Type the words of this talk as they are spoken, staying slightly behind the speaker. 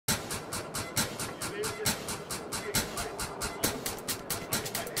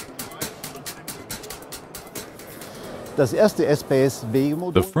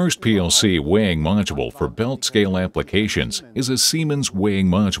The first PLC weighing module for belt scale applications is a Siemens weighing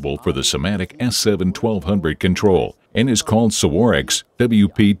module for the SIWAREX S7-1200 control and is called SIWAREX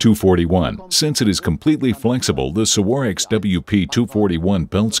WP241. Since it is completely flexible, the SIWAREX WP241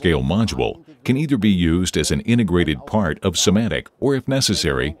 belt scale module can either be used as an integrated part of SIWAREX or, if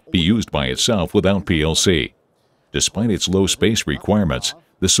necessary, be used by itself without PLC. Despite its low space requirements,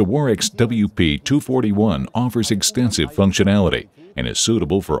 the SIWAREX WP241 offers extensive functionality and is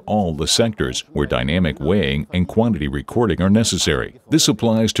suitable for all the sectors where dynamic weighing and quantity recording are necessary. This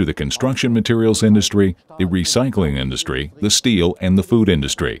applies to the construction materials industry, the recycling industry, the steel, and the food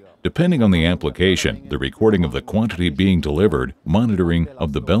industry. Depending on the application, the recording of the quantity being delivered, monitoring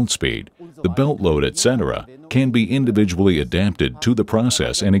of the belt speed, the belt load, etc., can be individually adapted to the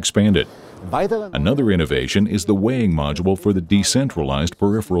process and expanded. Another innovation is the weighing module for the decentralized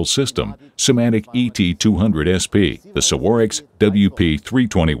peripheral system, SIWAREX ET200SP, the SIWAREX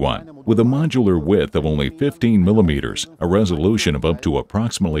WP321. With a modular width of only 15 millimeters, a resolution of up to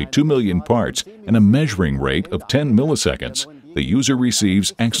approximately 2 million parts, and a measuring rate of 10 milliseconds, the user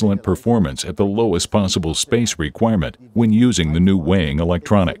receives excellent performance at the lowest possible space requirement when using the new weighing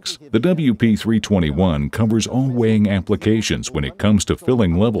electronics. The WP321 covers all weighing applications when it comes to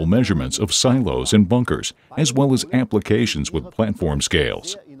filling level measurements of silos and bunkers, as well as applications with platform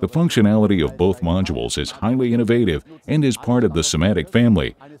scales. The functionality of both modules is highly innovative and is part of the SIWAREX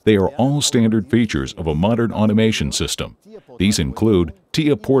family. They are all standard features of a modern automation system. These include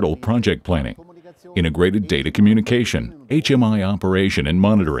TIA portal project planning, integrated data communication, HMI operation and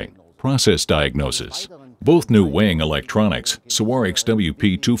monitoring, process diagnosis. Both new weighing electronics, SIWAREX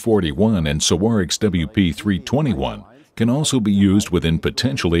WP241 and SIWAREX WP321, can also be used within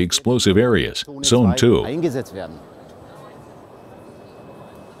potentially explosive areas, Zone 2.